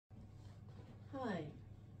Hi,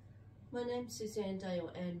 my name's Suzanne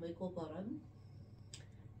Dale Ann Wigglebottom,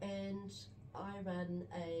 and I run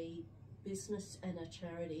a business and a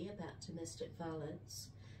charity about domestic violence,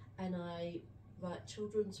 and I write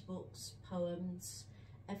children's books, poems,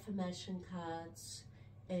 affirmation cards,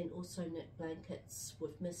 and also knit blankets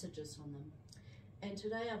with messages on them. And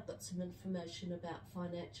today I've got some information about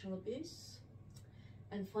financial abuse.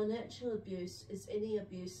 And financial abuse is any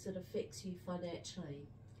abuse that affects you financially.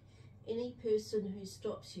 Any person who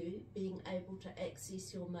stops you being able to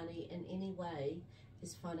access your money in any way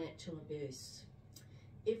is financial abuse.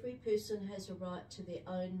 Every person has a right to their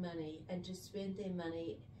own money and to spend their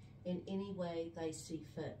money in any way they see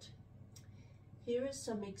fit. Here are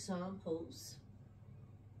some examples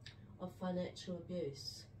of financial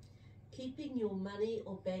abuse. Keeping your money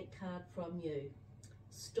or bank card from you.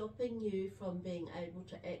 Stopping you from being able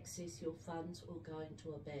to access your funds or going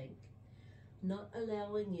to a bank. Not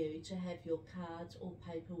allowing you to have your cards or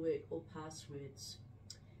paperwork or passwords.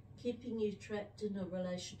 Keeping you trapped in a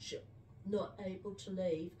relationship, not able to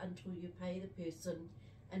leave until you pay the person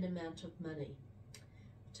an amount of money.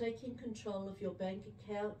 Taking control of your bank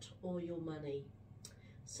account or your money.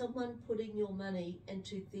 Someone putting your money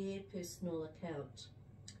into their personal account.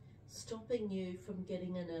 Stopping you from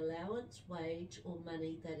getting an allowance, wage or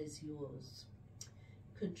money that is yours.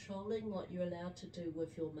 Controlling what you're allowed to do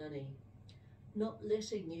with your money. Not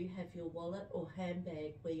letting you have your wallet or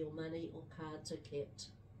handbag where your money or cards are kept.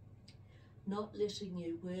 Not letting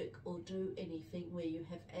you work or do anything where you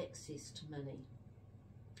have access to money.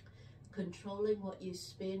 Controlling what you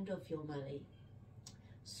spend of your money.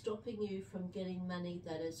 Stopping you from getting money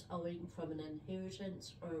that is owing from an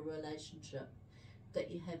inheritance or a relationship that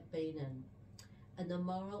you have been in. And the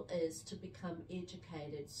moral is to become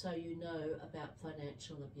educated so you know about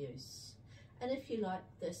financial abuse. And if you like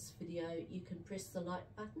this video, you can press the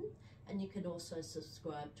like button and you can also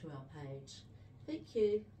subscribe to our page. Thank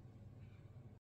you.